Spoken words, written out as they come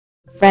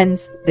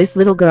Friends, this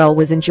little girl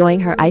was enjoying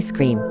her ice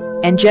cream,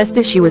 and just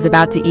as she was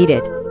about to eat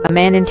it, a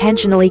man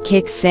intentionally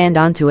kicks sand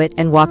onto it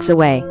and walks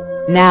away.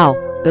 Now,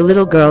 the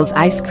little girl's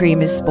ice cream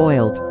is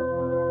spoiled.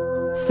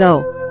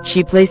 So,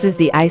 she places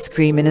the ice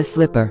cream in a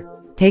slipper,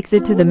 takes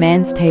it to the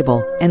man's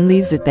table, and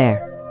leaves it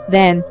there.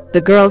 Then,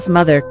 the girl's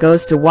mother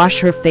goes to wash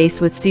her face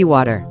with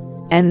seawater,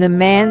 and the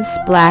man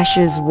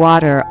splashes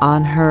water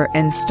on her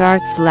and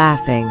starts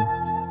laughing.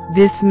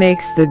 This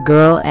makes the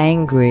girl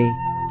angry,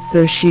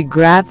 so she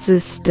grabs a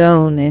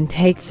stone and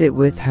takes it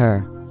with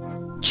her.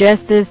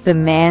 Just as the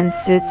man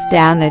sits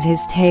down at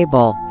his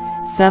table,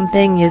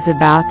 something is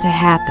about to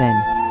happen.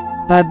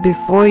 But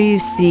before you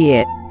see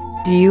it,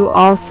 do you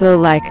also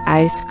like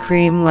ice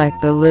cream like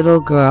the little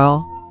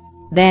girl?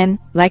 Then,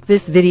 like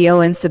this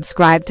video and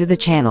subscribe to the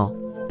channel.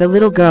 The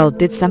little girl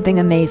did something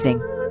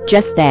amazing.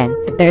 Just then,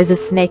 there is a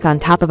snake on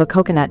top of a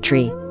coconut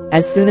tree.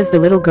 As soon as the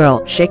little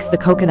girl shakes the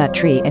coconut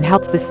tree and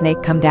helps the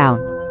snake come down,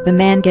 the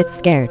man gets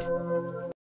scared.